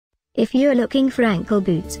If you're looking for ankle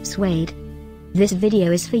boots suede, this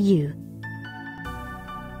video is for you.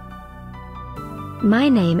 My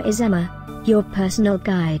name is Emma, your personal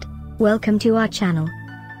guide. Welcome to our channel.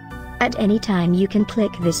 At any time you can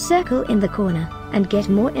click this circle in the corner, and get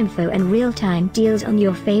more info and real-time deals on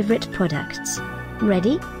your favorite products.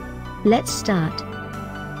 Ready? Let's start.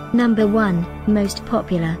 Number 1, Most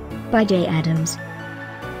Popular, by J. Adams.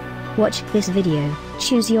 Watch this video,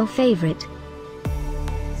 choose your favorite.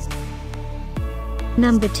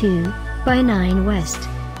 Number 2, by 9 West.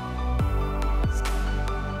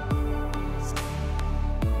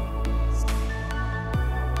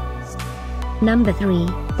 Number 3,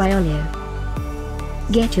 by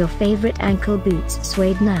Ollio. Get your favorite ankle boots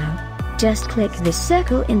suede now. Just click this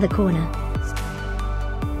circle in the corner.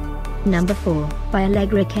 Number 4, by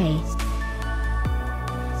Allegra K.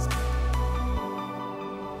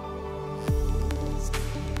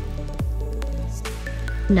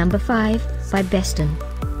 Number 5, by Beston.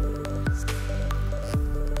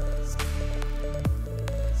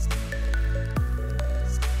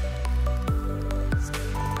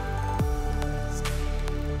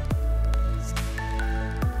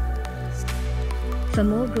 For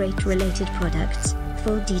more great related products,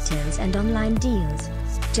 full details and online deals,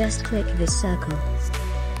 just click this circle.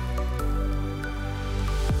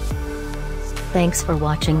 Thanks for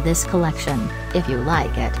watching this collection. If you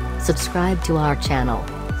like it, subscribe to our channel.